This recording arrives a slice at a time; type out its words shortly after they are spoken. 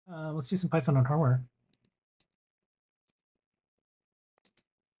let's do some Python on hardware.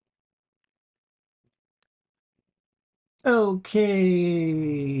 Okay,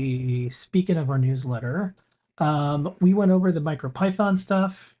 speaking of our newsletter, we went over the MicroPython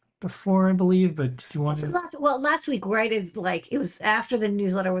stuff before, I believe, but do you want to? Last week, right, is like it was after the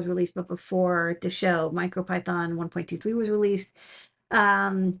newsletter was released, but before the show, MicroPython 1.23 was released.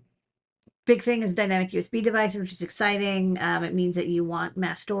 Big thing is dynamic USB devices, which is exciting. It means that you want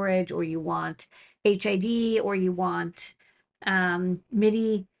mass storage, or you want HID, or you want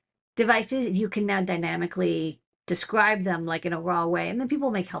MIDI devices. You can now dynamically describe them like in a raw way, and then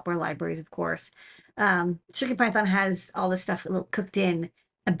people make helper libraries, of course. CircuitPython has all this stuff cooked in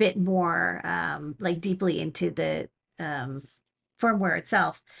a bit more, like deeply into the firmware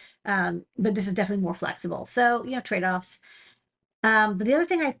itself. But this is definitely more flexible. So, trade-offs. But the other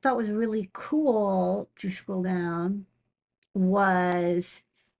thing I thought was really cool, to scroll down, was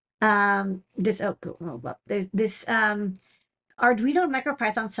this. There's this Arduino and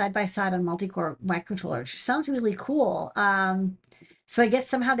MicroPython side by side on multi-core microcontroller, which sounds really cool. So I guess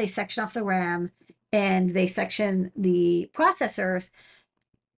somehow they section off the RAM and they section the processors.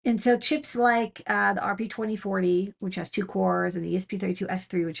 And so chips like the RP2040, which has 2 cores, and the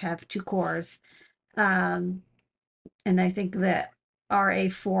ESP32S3, which have 2 cores, um, and I think the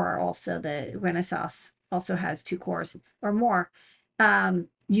RA4 also, the Renaissance, also has 2 cores or more.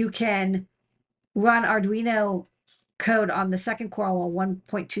 You can run Arduino code on the second core while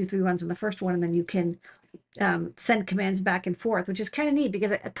 1.23 runs on the first one, and then you can send commands back and forth, which is kind of neat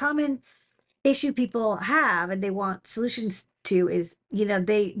because a common issue people have and they want solutions to is,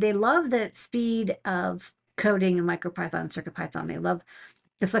 they love the speed of coding in MicroPython and CircuitPython. They love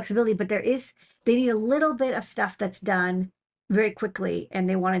the flexibility, but they need a little bit of stuff that's done very quickly, and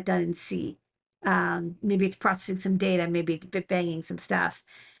they want it done in C. Maybe it's processing some data, maybe it's bit banging some stuff,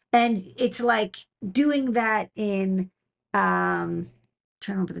 and it's like doing that in trying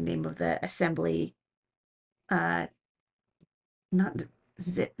to remember the name of the assembly. Not not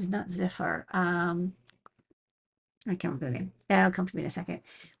Ziffer. I can't remember the name. It'll come to me in a second.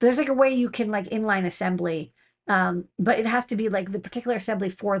 But there's like a way you can like inline assembly. But it has to be like the particular assembly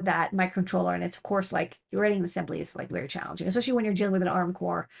for that microcontroller. And it's of course like writing an assembly is like very challenging, especially when you're dealing with an ARM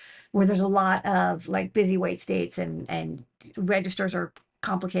core where there's a lot of like busy wait states and registers are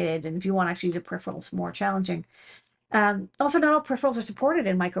complicated. And if you want to actually use a peripheral, it's more challenging. Also, not all peripherals are supported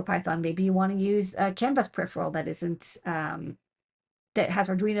in MicroPython. Maybe you want to use a CAN bus peripheral that isn't that has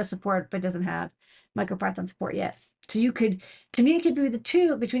Arduino support but doesn't have MicroPython support yet. So you could communicate between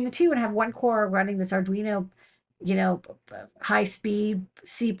the two and have one core running this Arduino, high speed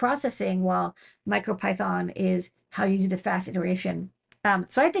C processing, while MicroPython is how you do the fast iteration.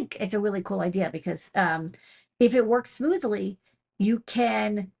 So I think it's a really cool idea because if it works smoothly, you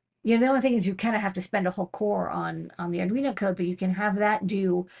can, the only thing is you kind of have to spend a whole core on the Arduino code, but you can have that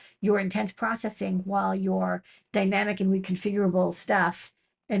do your intense processing while your dynamic and reconfigurable stuff,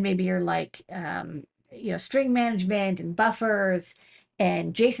 and maybe you're like string management and buffers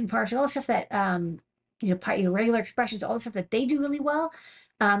and JSON parsing, all the stuff that regular expressions, all the stuff that they do really well.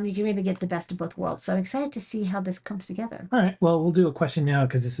 You can maybe get the best of both worlds. So I'm excited to see how this comes together. All right. Well, we'll do a question now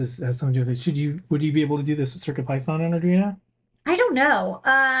because this has something to do with it. Would you be able to do this with CircuitPython and Arduino? I don't know.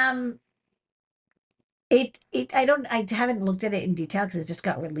 I haven't looked at it in detail because it just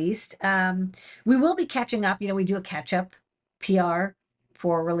got released. We will be catching up. We do a catch up PR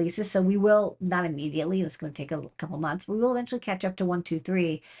for releases, so we will not immediately. It's going to take a couple months. We will eventually catch up to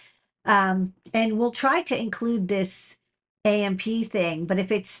 1.2.3, and we'll try to include this AMP thing. But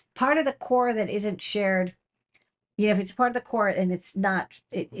if it's part of the core that isn't shared, if it's part of the core and it's not,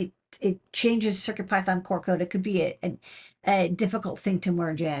 it changes CircuitPython core code. It could be a difficult thing to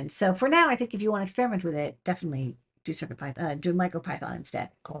merge in. So for now, I think if you want to experiment with it, definitely do CircuitPython, do MicroPython instead.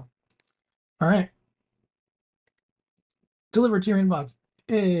 Cool. All right. Delivered to your inbox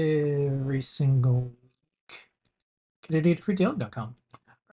every single week. Get at adafruitdaily.com.